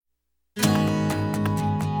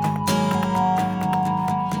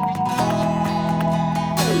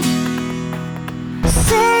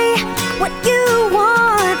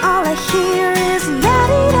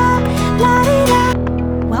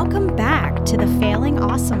the Failing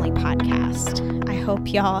Awesomely podcast. I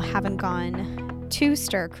hope y'all haven't gone too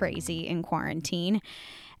stir crazy in quarantine.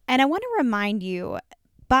 And I want to remind you,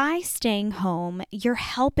 by staying home, you're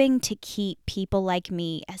helping to keep people like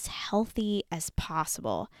me as healthy as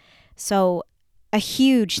possible. So a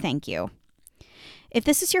huge thank you. If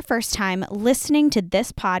this is your first time listening to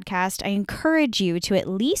this podcast, I encourage you to at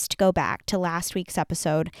least go back to last week's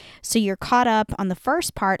episode so you're caught up on the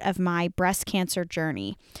first part of my breast cancer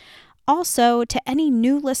journey. Also, to any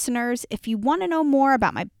new listeners, if you want to know more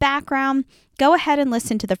about my background, go ahead and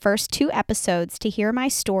listen to the first 2 episodes to hear my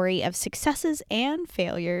story of successes and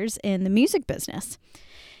failures in the music business.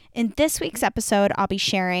 In this week's episode, I'll be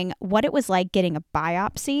sharing what it was like getting a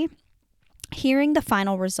biopsy, hearing the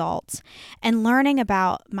final results, and learning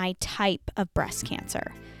about my type of breast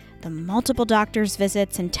cancer, the multiple doctor's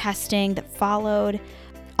visits and testing that followed,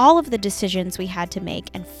 all of the decisions we had to make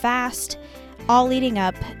and fast, all leading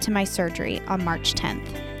up to my surgery on March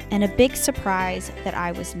 10th, and a big surprise that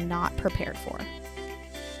I was not prepared for.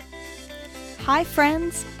 Hi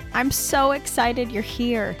friends, I'm so excited you're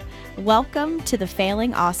here. Welcome to the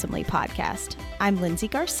Failing Awesomely podcast. I'm Lindsay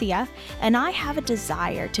Garcia, and I have a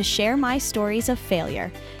desire to share my stories of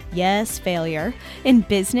failure, yes, failure, in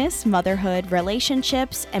business, motherhood,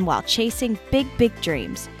 relationships, and while chasing big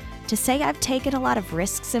dreams. To say I've taken a lot of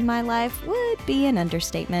risks in my life would be an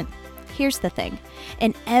understatement. Here's the thing.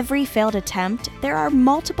 In every failed attempt, there are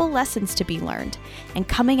multiple lessons to be learned, and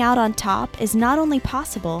coming out on top is not only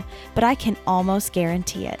possible, but I can almost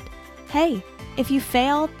guarantee it. Hey, if you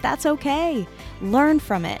fail, that's okay. Learn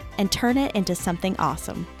from it and turn it into something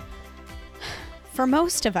awesome. For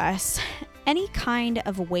most of us, any kind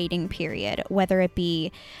of waiting period, whether it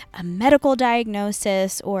be a medical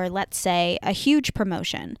diagnosis or, let's say, a huge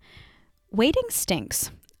promotion, waiting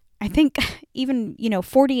stinks. I think even,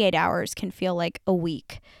 48 hours can feel like a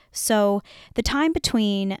week. So the time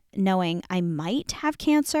between knowing I might have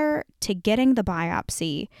cancer to getting the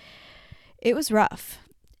biopsy, it was rough.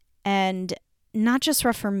 And not just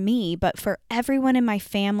rough for me, but for everyone in my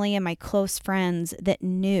family and my close friends that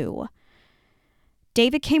knew.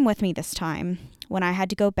 David came with me this time when I had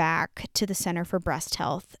to go back to the Center for Breast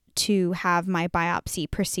Health to have my biopsy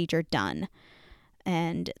procedure done.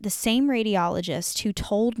 And the same radiologist who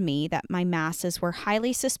told me that my masses were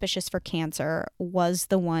highly suspicious for cancer was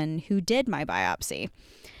the one who did my biopsy.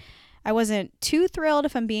 I wasn't too thrilled,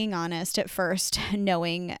 if I'm being honest, at first,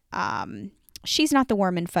 knowing she's not the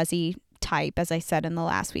warm and fuzzy type, as I said in the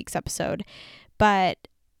last week's episode. But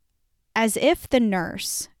as if the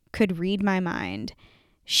nurse could read my mind,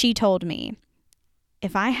 she told me,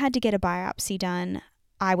 if I had to get a biopsy done,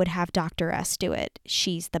 I would have Dr. S do it.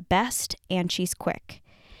 She's the best and she's quick.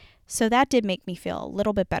 So that did make me feel a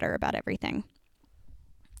little bit better about everything.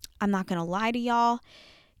 I'm not going to lie to y'all.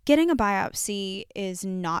 Getting a biopsy is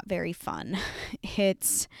not very fun.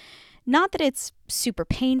 It's not that it's super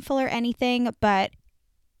painful or anything, but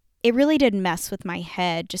it really did mess with my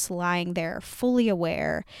head just lying there fully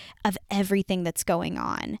aware of everything that's going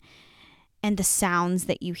on and the sounds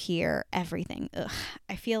that you hear, everything. Ugh.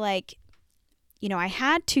 I feel like I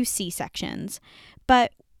had 2 C-sections,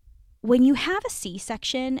 but when you have a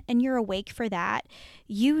C-section and you're awake for that,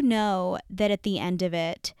 you know that at the end of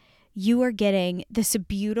it, you are getting this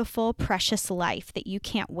beautiful, precious life that you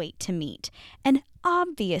can't wait to meet. And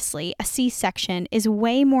obviously, a C-section is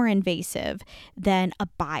way more invasive than a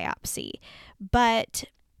biopsy. But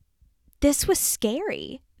this was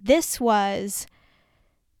scary. This was,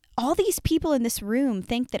 all these people in this room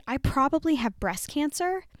think that I probably have breast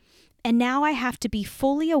cancer. And now I have to be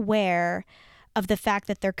fully aware of the fact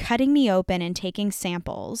that they're cutting me open and taking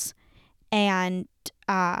samples and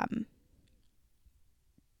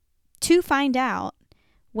to find out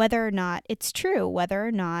whether or not it's true, whether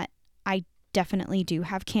or not I definitely do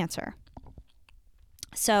have cancer.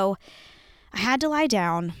 So I had to lie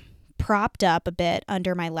down, propped up a bit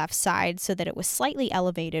under my left side so that it was slightly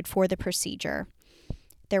elevated for the procedure.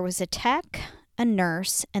 There was a tech, a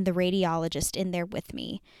nurse, and the radiologist in there with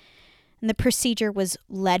me. And the procedure was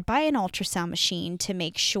led by an ultrasound machine to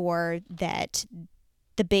make sure that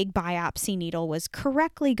the big biopsy needle was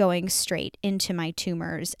correctly going straight into my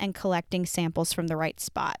tumors and collecting samples from the right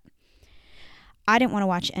spot. I didn't want to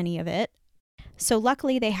watch any of it. So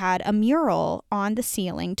luckily they had a mural on the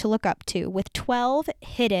ceiling to look up to with 12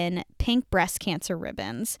 hidden pink breast cancer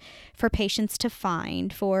ribbons for patients to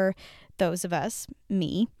find for those of us,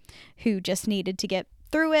 me, who just needed to get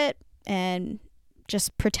through it and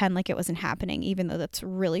just pretend like it wasn't happening, even though that's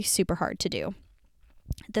really super hard to do.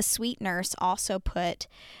 The sweet nurse also put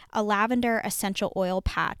a lavender essential oil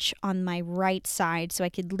patch on my right side so I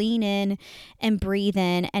could lean in and breathe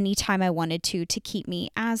in anytime I wanted to keep me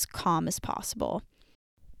as calm as possible.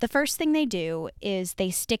 The first thing they do is they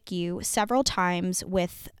stick you several times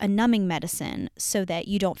with a numbing medicine so that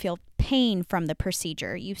you don't feel pain from the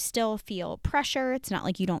procedure. You still feel pressure. It's not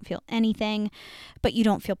like you don't feel anything, but you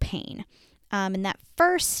don't feel pain. And that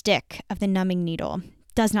first stick of the numbing needle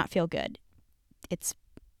does not feel good. It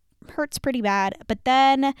hurts pretty bad, but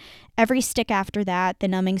then every stick after that, the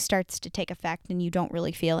numbing starts to take effect and you don't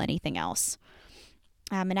really feel anything else.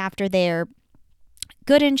 And after they're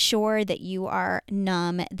good and sure that you are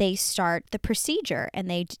numb, they start the procedure and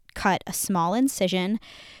they cut a small incision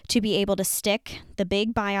to be able to stick the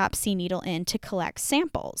big biopsy needle in to collect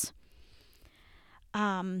samples.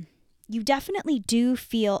 You definitely do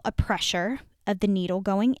feel a pressure of the needle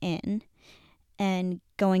going in and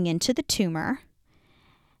going into the tumor.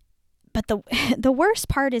 But the worst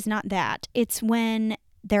part is not that. It's when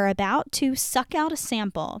they're about to suck out a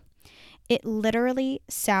sample. It literally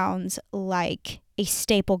sounds like a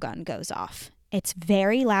staple gun goes off. It's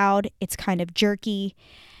very loud, it's kind of jerky,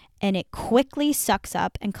 and it quickly sucks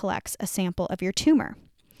up and collects a sample of your tumor.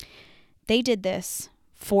 They did this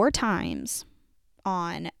 4 times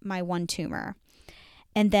on my one tumor.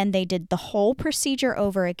 And then they did the whole procedure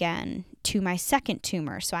over again to my second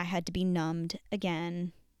tumor. So I had to be numbed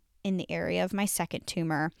again in the area of my second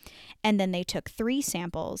tumor. And then they took 3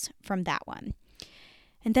 samples from that one.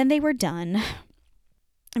 And then they were done.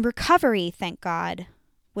 And recovery, thank God,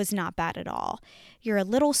 was not bad at all. You're a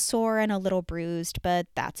little sore and a little bruised, but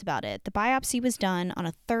that's about it. The biopsy was done on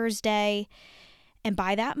a Thursday. And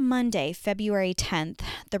by that Monday, February 10th,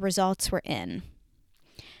 the results were in.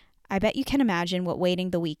 I bet you can imagine what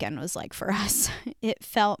waiting the weekend was like for us. It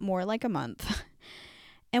felt more like a month.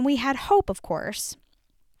 And we had hope, of course.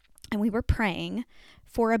 And we were praying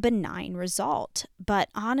for a benign result. But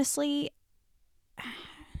honestly,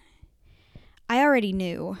 I already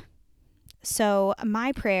knew. So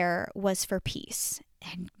my prayer was for peace.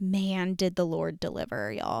 And man, did the Lord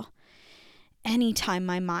deliver, y'all. Anytime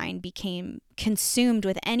my mind became consumed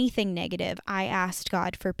with anything negative, I asked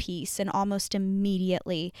God for peace, and almost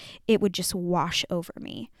immediately it would just wash over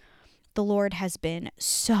me. The Lord has been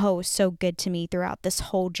so, so good to me throughout this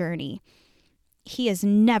whole journey. He has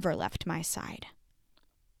never left my side.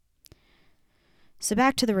 So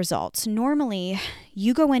back to the results. Normally,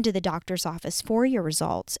 you go into the doctor's office for your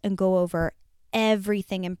results and go over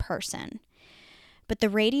everything in person. But the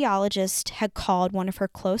radiologist had called one of her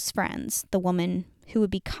close friends, the woman who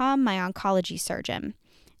would become my oncology surgeon,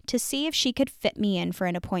 to see if she could fit me in for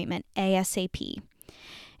an appointment ASAP.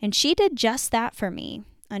 And she did just that for me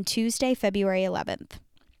on Tuesday, February 11th.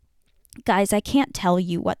 Guys, I can't tell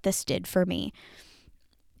you what this did for me.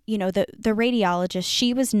 You know, the radiologist,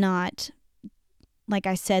 she was not, like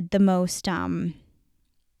I said, the most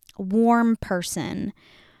warm person,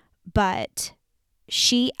 but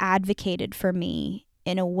she advocated for me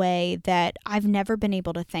in a way that I've never been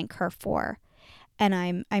able to thank her for.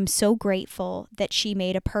 And I'm so grateful that she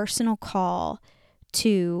made a personal call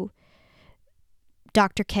to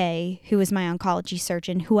Dr. K, who is my oncology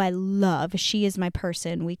surgeon, who I love. She is my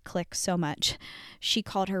person. We click so much. She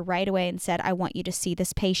called her right away and said, I want you to see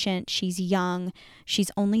this patient. She's young.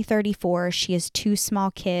 She's only 34. She has 2 small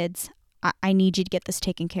kids. I need you to get this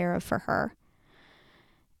taken care of for her.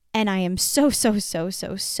 And I am so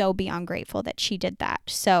beyond grateful that she did that.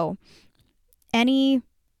 So any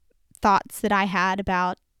thoughts that I had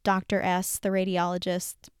about Dr. S, the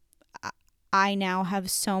radiologist, I now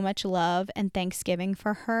have so much love and thanksgiving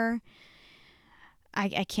for her.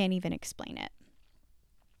 I can't even explain it.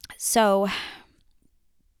 So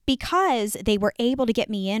because they were able to get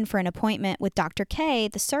me in for an appointment with Dr. K,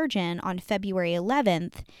 the surgeon, on February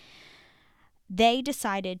 11th, they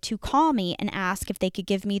decided to call me and ask if they could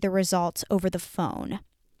give me the results over the phone.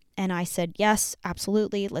 And I said, yes,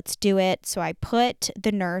 absolutely, let's do it. So I put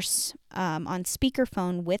the nurse on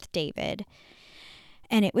speakerphone with David,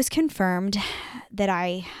 and it was confirmed that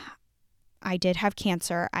I did have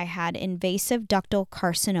cancer. I had invasive ductal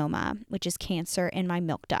carcinoma, which is cancer in my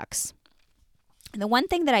milk ducts. The one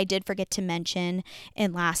thing that I did forget to mention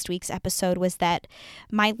in last week's episode was that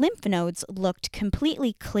my lymph nodes looked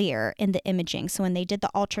completely clear in the imaging. So when they did the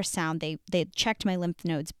ultrasound, they checked my lymph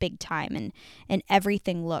nodes big time, and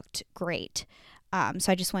everything looked great.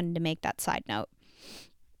 So I just wanted to make that side note.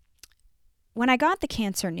 When I got the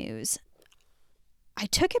cancer news, I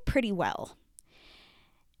took it pretty well.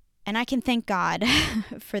 And I can thank God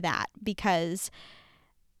for that, because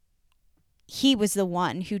He was the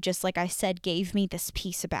one who, just like I said, gave me this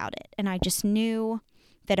peace about it. And I just knew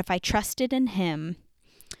that if I trusted in him,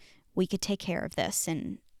 we could take care of this,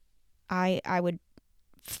 and I would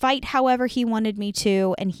fight however he wanted me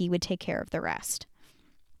to, and he would take care of the rest.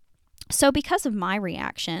 So because of my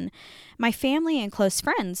reaction, my family and close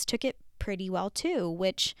friends took it pretty well too,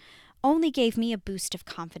 which only gave me a boost of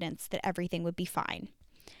confidence that everything would be fine.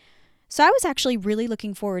 So I was actually really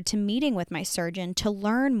looking forward to meeting with my surgeon to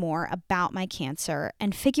learn more about my cancer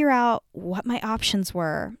and figure out what my options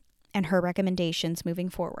were and her recommendations moving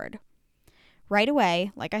forward. Right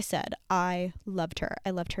away, like I said, I loved her.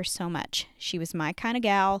 I loved her so much. She was my kind of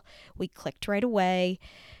gal. We clicked right away.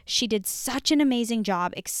 She did such an amazing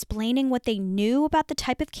job explaining what they knew about the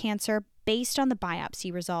type of cancer based on the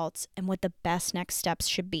biopsy results and what the best next steps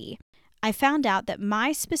should be. I found out that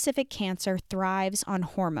my specific cancer thrives on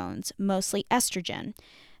hormones, mostly estrogen.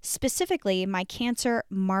 Specifically, my cancer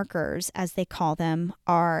markers, as they call them,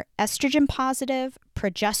 are estrogen positive,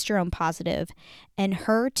 progesterone positive, and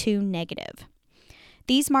HER2 negative.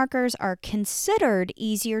 These markers are considered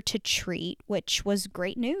easier to treat, which was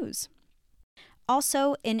great news.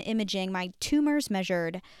 Also, in imaging, my tumors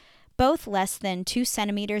measured both less than 2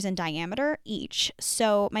 centimeters in diameter each.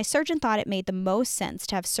 So my surgeon thought it made the most sense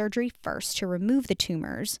to have surgery first to remove the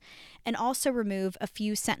tumors and also remove a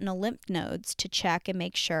few sentinel lymph nodes to check and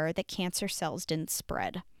make sure that cancer cells didn't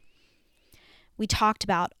spread. We talked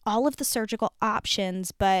about all of the surgical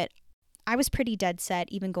options, but I was pretty dead set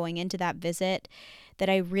even going into that visit that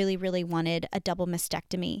I really, really wanted a double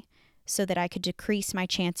mastectomy so that I could decrease my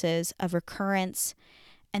chances of recurrence.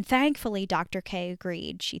 And thankfully, Dr. K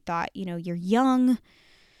agreed. She thought, you're young.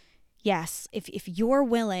 Yes, if you're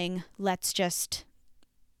willing, let's just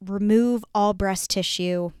remove all breast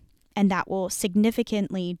tissue, and that will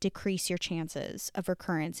significantly decrease your chances of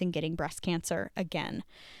recurrence and getting breast cancer again.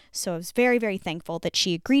 So I was very, very thankful that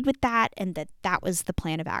she agreed with that and that was the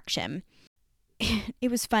plan of action. It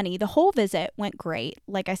was funny. The whole visit went great.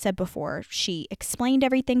 Like I said before, she explained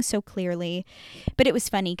everything so clearly, but it was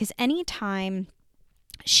funny because anytime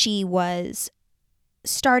she was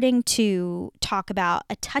starting to talk about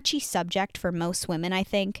a touchy subject for most women, I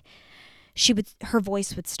think, her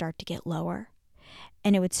voice would start to get lower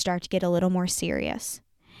and it would start to get a little more serious.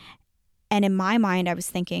 And in my mind, I was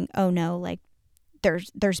thinking, oh no, like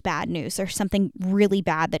there's bad news. There's something really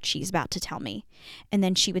bad that she's about to tell me. And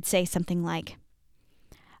then she would say something like,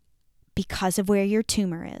 because of where your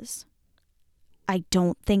tumor is, I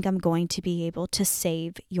don't think I'm going to be able to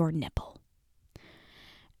save your nipple.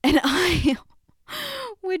 And I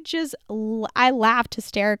laughed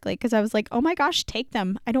hysterically because I was like, oh my gosh, take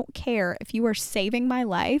them. I don't care. If you are saving my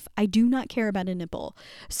life, I do not care about a nipple.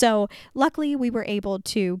 So luckily we were able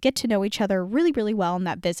to get to know each other really, really well in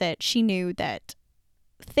that visit. She knew that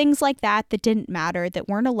things like that didn't matter, that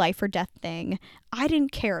weren't a life or death thing, I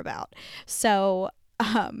didn't care about. So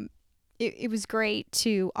it was great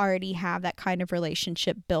to already have that kind of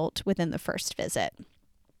relationship built within the first visit.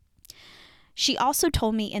 She also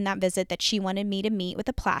told me in that visit that she wanted me to meet with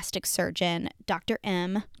a plastic surgeon, Dr.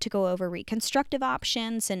 M, to go over reconstructive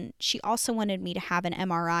options, and she also wanted me to have an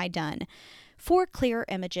MRI done for clearer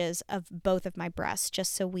images of both of my breasts,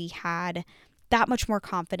 just so we had that much more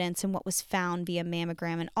confidence in what was found via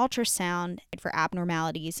mammogram and ultrasound for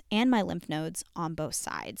abnormalities and my lymph nodes on both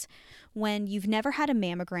sides. When you've never had a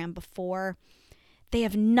mammogram before, they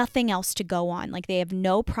have nothing else to go on. Like, they have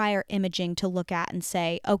no prior imaging to look at and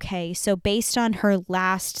say, okay, so based on her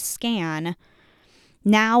last scan,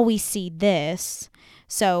 now we see this.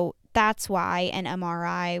 So that's why an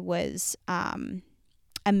MRI was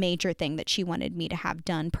a major thing that she wanted me to have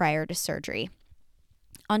done prior to surgery.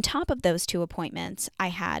 On top of those 2 appointments, I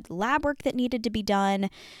had lab work that needed to be done,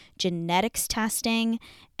 genetics testing,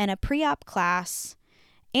 and a pre-op class.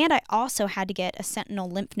 And I also had to get a sentinel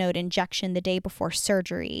lymph node injection the day before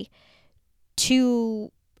surgery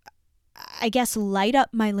to, I guess, light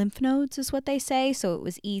up my lymph nodes is what they say. So it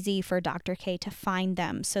was easy for Dr. K to find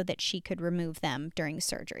them so that she could remove them during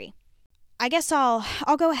surgery. I guess I'll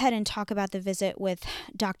go ahead and talk about the visit with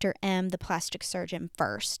Dr. M, the plastic surgeon,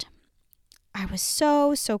 first. I was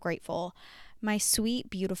so, so grateful. My sweet,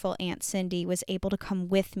 beautiful Aunt Cindy was able to come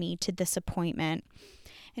with me to this appointment.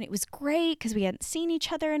 And it was great because we hadn't seen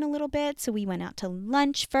each other in a little bit. So we went out to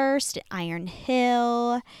lunch first at Iron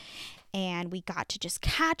Hill. And we got to just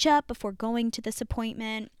catch up before going to this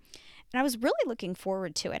appointment. And I was really looking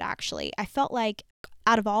forward to it, actually. I felt like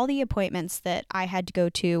out of all the appointments that I had to go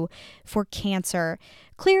to for cancer,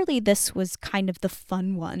 clearly this was kind of the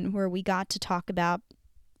fun one where we got to talk about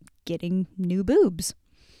getting new boobs.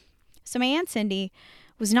 So my Aunt Cindy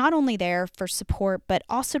was not only there for support, but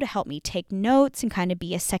also to help me take notes and kind of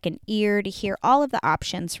be a second ear to hear all of the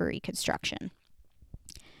options for reconstruction.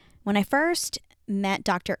 When I first met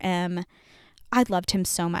Dr. M, I loved him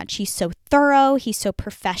so much. He's so thorough, he's so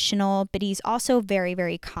professional, but he's also very,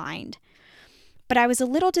 very kind. But I was a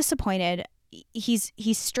little disappointed. He's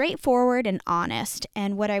straightforward and honest,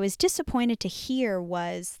 and what I was disappointed to hear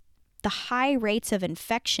was the high rates of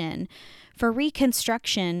infection for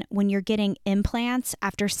reconstruction when you're getting implants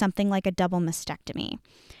after something like a double mastectomy.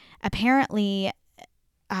 Apparently,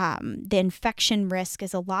 the infection risk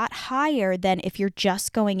is a lot higher than if you're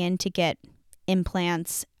just going in to get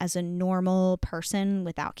implants as a normal person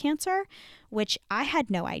without cancer, which I had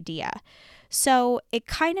no idea. So it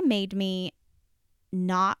kind of made me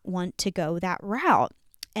not want to go that route.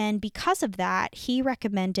 And because of that, he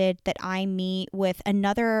recommended that I meet with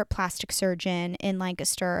another plastic surgeon in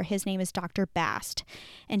Lancaster. His name is Dr. Bast,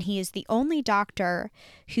 and he is the only doctor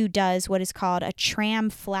who does what is called a tram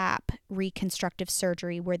flap reconstructive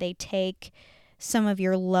surgery, where they take some of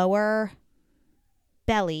your lower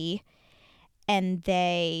belly and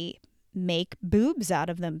they make boobs out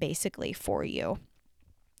of them basically for you.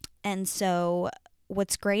 And so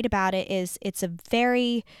what's great about it is it's a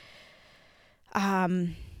very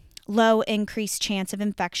low increased chance of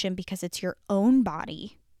infection because it's your own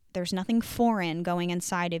body. There's nothing foreign going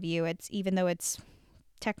inside of you. It's, even though it's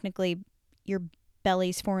technically your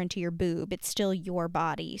belly's foreign to your boob, it's still your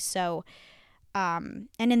body. So, and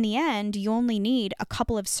in the end, you only need a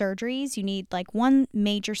couple of surgeries. You need like one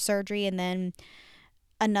major surgery and then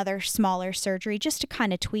another smaller surgery just to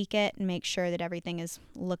kind of tweak it and make sure that everything is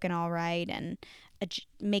looking all right and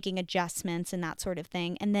making adjustments and that sort of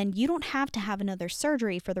thing. And then you don't have to have another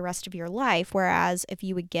surgery for the rest of your life. Whereas if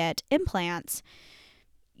you would get implants,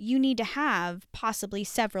 you need to have possibly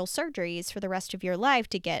several surgeries for the rest of your life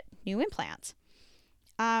to get new implants.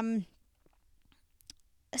 So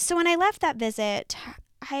when I left that visit,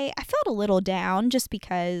 I felt a little down just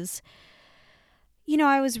because,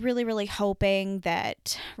 I was really, really hoping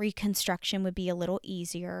that reconstruction would be a little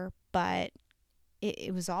easier, but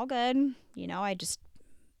it was all good. I just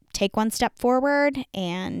take one step forward,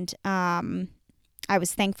 and I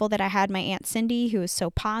was thankful that I had my Aunt Cindy, who was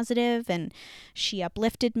so positive, and she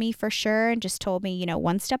uplifted me for sure and just told me,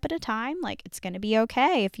 one step at a time, like, it's going to be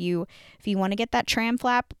okay. If you want to get that tram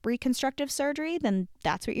flap reconstructive surgery, then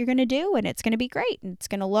that's what you're going to do, and it's going to be great, and it's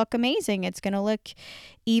going to look amazing. It's going to look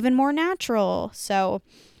even more natural. So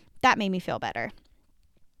that made me feel better.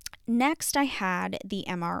 Next, I had the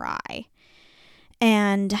MRI.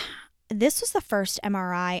 And this was the first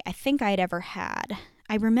MRI I think I'd ever had.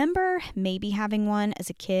 I remember maybe having one as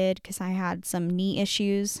a kid because I had some knee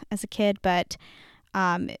issues as a kid, but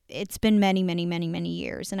it's been many, many, many, many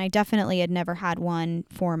years, and I definitely had never had one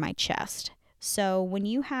for my chest. So when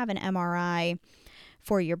you have an MRI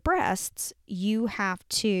for your breasts, you have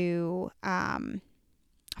to,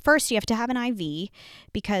 first you have to have an IV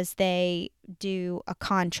because they do a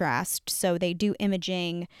contrast. So they do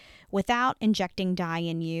imaging without injecting dye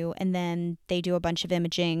in you, and then they do a bunch of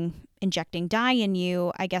imaging injecting dye in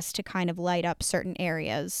you, I guess, to kind of light up certain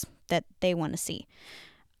areas that they want to see.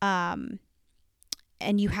 And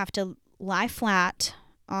you have to lie flat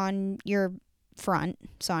on your front,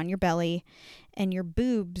 so on your belly, and your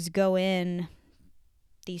boobs go in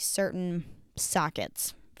these certain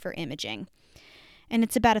sockets for imaging. And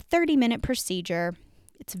it's about a 30-minute procedure.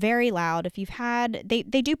 It's very loud. If you've had, they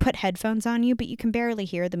do put headphones on you, but you can barely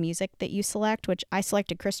hear the music that you select, which I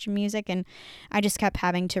selected Christian music, and I just kept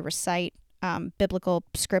having to recite biblical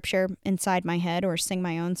scripture inside my head or sing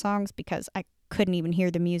my own songs because I couldn't even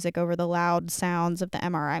hear the music over the loud sounds of the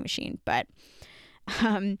MRI machine. But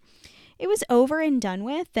it was over and done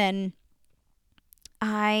with, and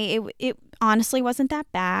it honestly wasn't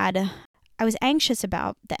that bad. I was anxious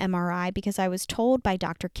about the MRI because I was told by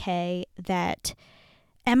Dr. K that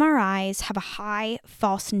MRIs have a high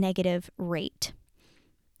false negative rate.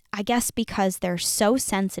 I guess because they're so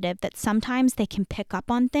sensitive that sometimes they can pick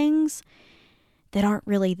up on things that aren't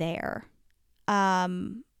really there.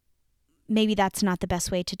 Maybe that's not the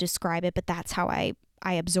best way to describe it, but that's how I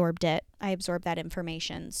absorbed it. I absorbed that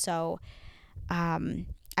information. So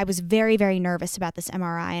I was very, very nervous about this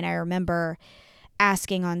MRI, and I remember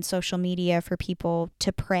asking on social media for people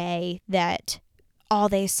to pray that all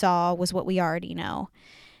they saw was what we already know.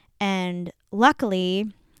 And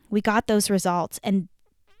luckily, we got those results, and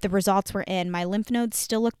the results were in. My lymph nodes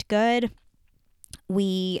still looked good.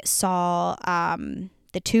 We saw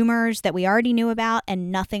the tumors that we already knew about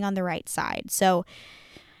and nothing on the right side. So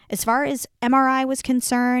as far as MRI was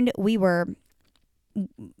concerned,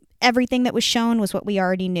 everything that was shown was what we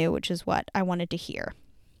already knew, which is what I wanted to hear.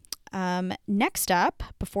 Next up,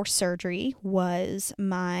 before surgery, was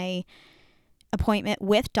my appointment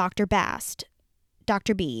with Dr. Bast.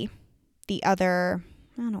 Dr. B, the other,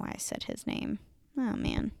 I don't know why I said his name. Oh,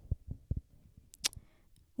 man.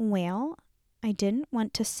 Well, I didn't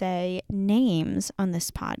want to say names on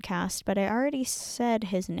this podcast, but I already said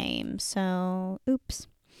his name, so oops.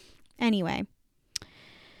 Anyway,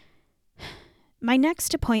 my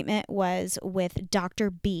next appointment was with Dr.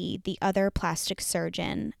 B, the other plastic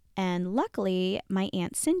surgeon, and luckily my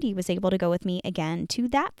Aunt Cindy was able to go with me again to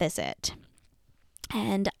that visit.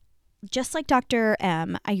 And just like Dr.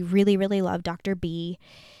 M, I really, really love Dr. B.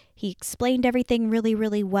 He explained everything really,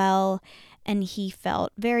 really well, and he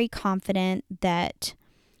felt very confident that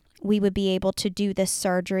we would be able to do this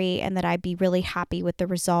surgery and that I'd be really happy with the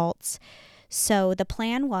results. So the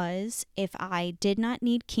plan was, if I did not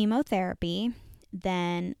need chemotherapy,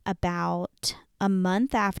 then about a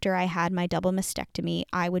month after I had my double mastectomy,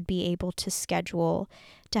 I would be able to schedule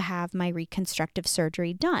to have my reconstructive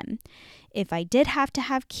surgery done. If I did have to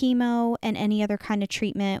have chemo and any other kind of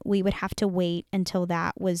treatment, we would have to wait until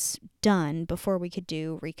that was done before we could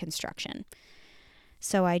do reconstruction.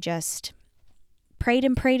 So I just prayed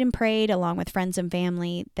and prayed and prayed along with friends and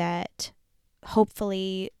family that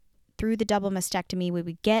hopefully through the double mastectomy we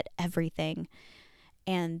would get everything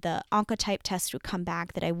and the Oncotype test would come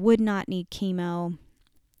back that I would not need chemo.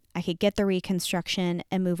 I could get the reconstruction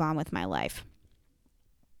and move on with my life.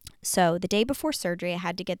 So the day before surgery, I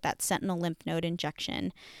had to get that sentinel lymph node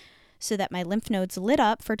injection so that my lymph nodes lit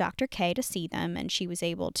up for Dr. K to see them, and she was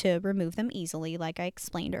able to remove them easily, like I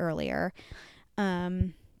explained earlier.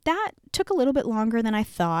 That took a little bit longer than I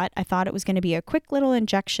thought. I thought it was going to be a quick little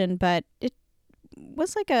injection, but it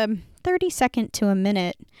was like a 30-second to a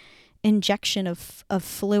minute injection of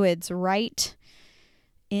fluids right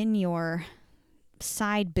in your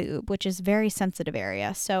side boob, which is a very sensitive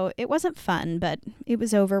area. So it wasn't fun, but it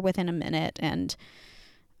was over within a minute and,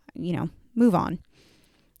 move on.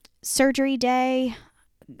 Surgery day,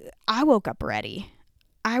 I woke up ready.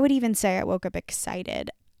 I would even say I woke up excited.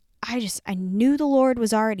 I knew the Lord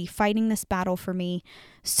was already fighting this battle for me.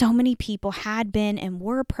 So many people had been and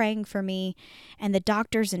were praying for me, and the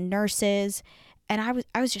doctors and nurses, and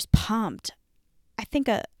I was just pumped. I think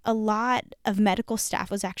a lot of medical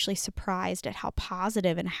staff was actually surprised at how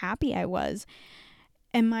positive and happy I was.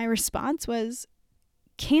 And my response was,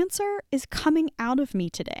 cancer is coming out of me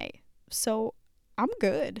today, so I'm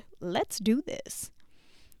good. Let's do this.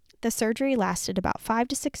 The surgery lasted about 5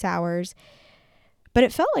 to 6 hours, but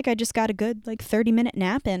it felt like I just got a good 30-minute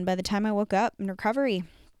nap in by the time I woke up in recovery.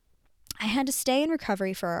 I had to stay in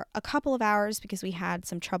recovery for a couple of hours because we had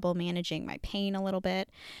some trouble managing my pain a little bit.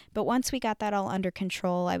 But once we got that all under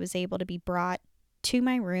control, I was able to be brought to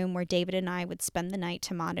my room where David and I would spend the night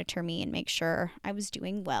to monitor me and make sure I was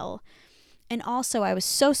doing well. And also, I was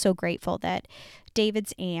so grateful that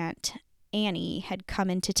David's aunt, Annie, had come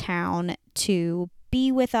into town to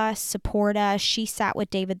be with us, support us. She sat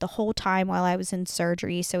with David the whole time while I was in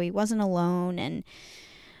surgery, so he wasn't alone, and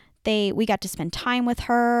we got to spend time with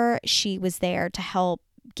her. She was there to help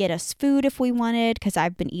get us food if we wanted, because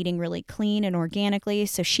I've been eating really clean and organically,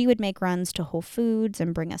 so she would make runs to Whole Foods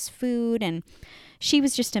and bring us food, and she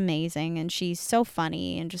was just amazing, and she's so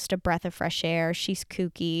funny and just a breath of fresh air. She's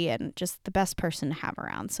kooky and just the best person to have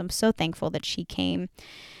around, so I'm so thankful that she came.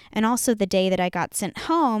 And also the day that I got sent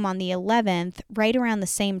home on the 11th, right around the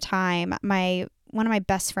same time, one of my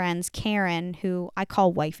best friends, Karen, who I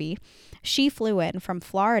call Wifey, she flew in from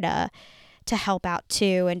Florida to help out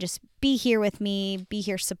too and just be here with me, be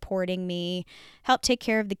here supporting me, help take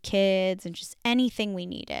care of the kids and just anything we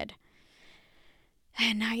needed.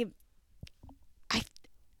 And I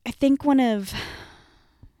think one of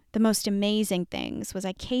the most amazing things was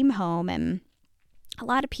I came home and a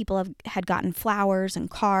lot of people had gotten flowers and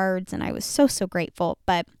cards, and I was so grateful.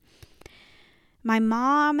 But my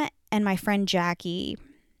mom and my friend Jackie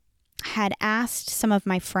had asked some of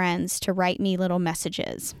my friends to write me little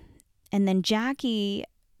messages. And then Jackie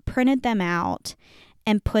printed them out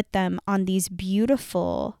and put them on these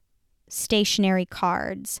beautiful stationery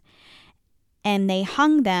cards. And they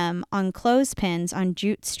hung them on clothespins on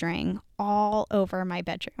jute string all over my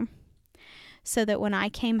bedroom. So that when I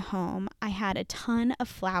came home, I had a ton of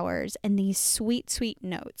flowers and these sweet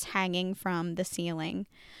notes hanging from the ceiling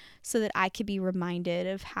so that I could be reminded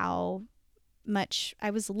of how much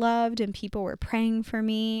I was loved and people were praying for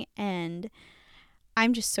me. And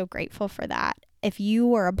I'm just so grateful for that. If you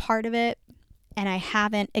were a part of it and I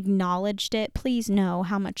haven't acknowledged it, please know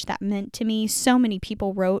how much that meant to me. So many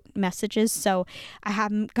people wrote messages, so I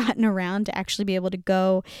haven't gotten around to actually be able to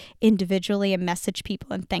go individually and message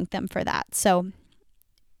people and thank them for that. So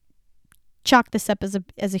chalk this up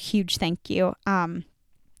as a huge thank you.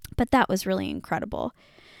 But that was really incredible.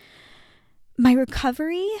 My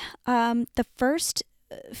recovery, the first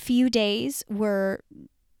few days were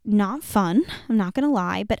not fun, I'm not going to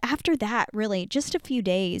lie, but after that, really just a few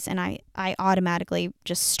days, and I automatically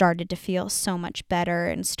just started to feel so much better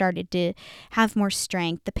and started to have more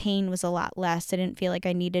strength. The pain was a lot less. I didn't feel like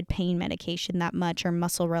I needed pain medication that much or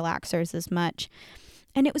muscle relaxers as much.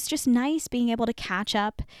 And it was just nice being able to catch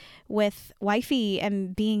up with wifey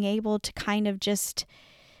and being able to kind of just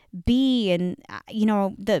be. And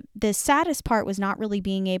the saddest part was not really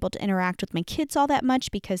being able to interact with my kids all that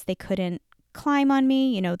much because they couldn't climb on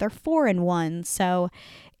me. They're 4 and 1, so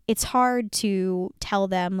it's hard to tell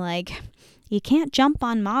them, like, you can't jump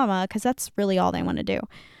on mama, because that's really all they want to do.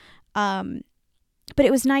 But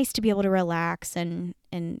it was nice to be able to relax and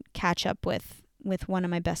catch up with one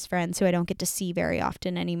of my best friends who I don't get to see very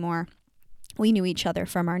often anymore. We knew each other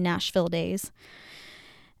from our Nashville days.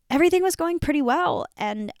 Everything was going pretty well,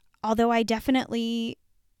 and although I definitely,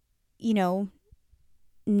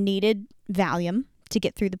 needed Valium to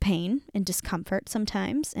get through the pain and discomfort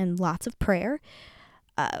sometimes and lots of prayer,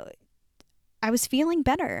 I was feeling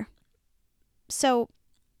better. So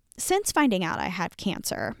since finding out I had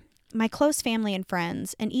cancer, my close family and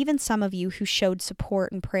friends, and even some of you who showed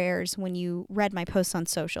support and prayers when you read my posts on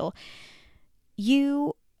social,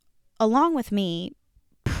 you, along with me,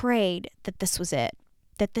 prayed that this was it,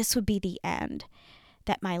 that this would be the end,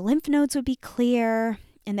 that my lymph nodes would be clear,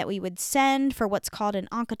 and that we would send for what's called an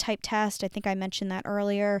Oncotype test. I think I mentioned that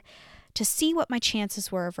earlier, to see what my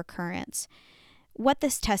chances were of recurrence. What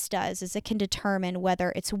this test does is it can determine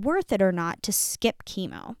whether it's worth it or not to skip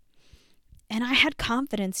chemo. And I had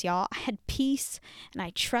confidence, y'all. I had peace, and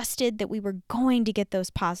I trusted that we were going to get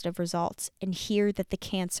those positive results and hear that the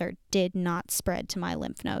cancer did not spread to my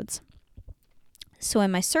lymph nodes. So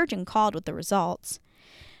when my surgeon called with the results,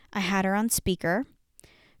 I had her on speaker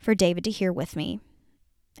for David to hear with me.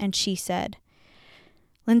 And she said,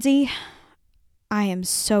 "Lindsay, I am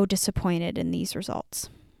so disappointed in these results.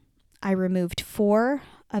 I removed 4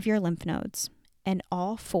 of your lymph nodes, and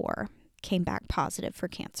all 4 came back positive for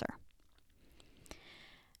cancer."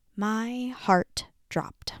 My heart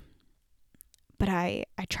dropped. But I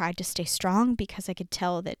tried to stay strong because I could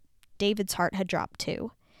tell that David's heart had dropped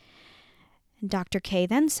too. And Dr. K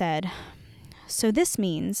then said, "So this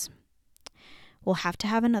means we'll have to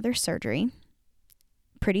have another surgery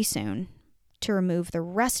pretty soon to remove the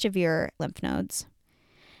rest of your lymph nodes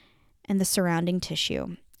and the surrounding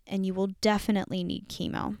tissue, and you will definitely need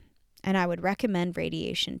chemo, and I would recommend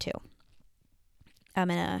radiation too. I'm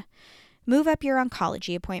going to move up your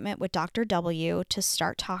oncology appointment with Dr. W to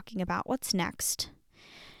start talking about what's next,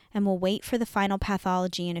 and we'll wait for the final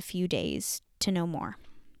pathology in a few days to know more."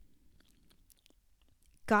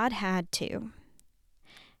 God had to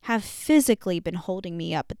have physically been holding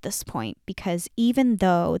me up at this point, because even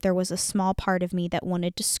though there was a small part of me that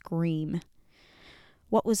wanted to scream,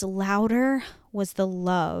 what was louder was the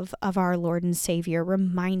love of our Lord and Savior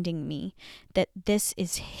reminding me that this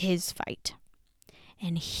is His fight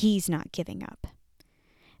and He's not giving up,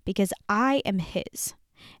 because I am His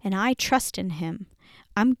and I trust in Him.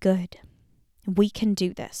 I'm good. We can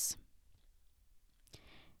do this.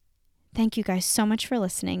 Thank you guys so much for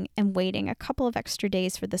listening and waiting a couple of extra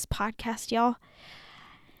days for this podcast, y'all.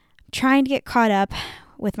 I'm trying to get caught up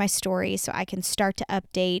with my story so I can start to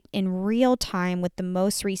update in real time with the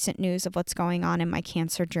most recent news of what's going on in my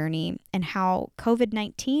cancer journey and how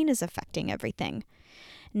COVID-19 is affecting everything.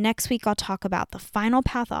 Next week, I'll talk about the final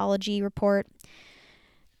pathology report,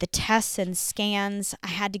 the tests and scans I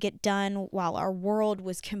had to get done while our world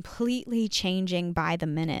was completely changing by the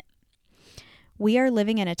minute. We are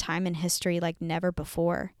living in a time in history like never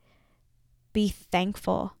before. Be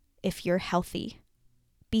thankful if you're healthy.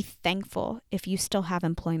 Be thankful if you still have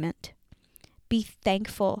employment. Be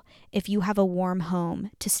thankful if you have a warm home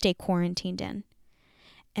to stay quarantined in.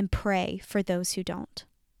 And pray for those who don't.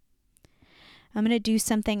 I'm going to do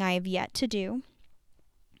something I have yet to do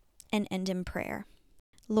and end in prayer.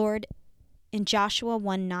 Lord, in Joshua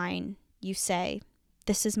 1:9, you say,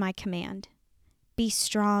 "This is my command. Be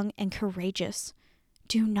strong and courageous.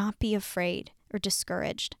 Do not be afraid or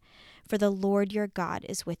discouraged, for the Lord your God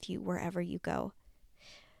is with you wherever you go."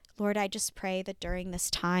 Lord, I just pray that during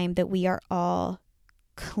this time that we are all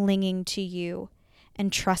clinging to you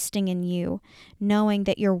and trusting in you, knowing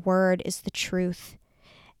that your word is the truth.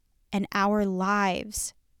 And our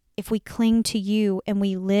lives, if we cling to you and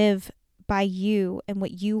we live by you and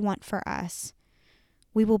what you want for us,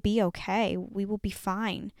 we will be okay. We will be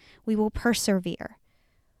fine. We will persevere.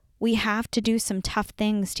 We have to do some tough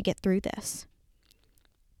things to get through this.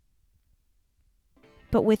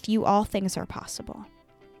 But with you, all things are possible.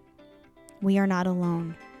 We are not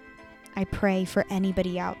alone. I pray for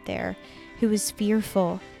anybody out there who is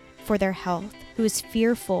fearful for their health, who is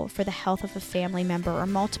fearful for the health of a family member or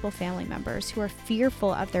multiple family members, who are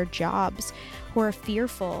fearful of their jobs, who are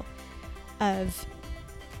fearful of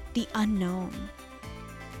the unknown.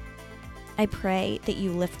 I pray that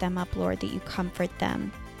you lift them up, Lord, that you comfort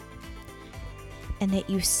them, and that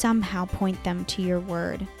you somehow point them to your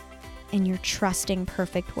word and your trusting,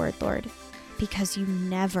 perfect word, Lord, because you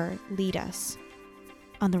never lead us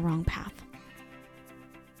on the wrong path.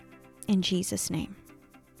 In Jesus' name,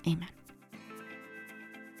 amen.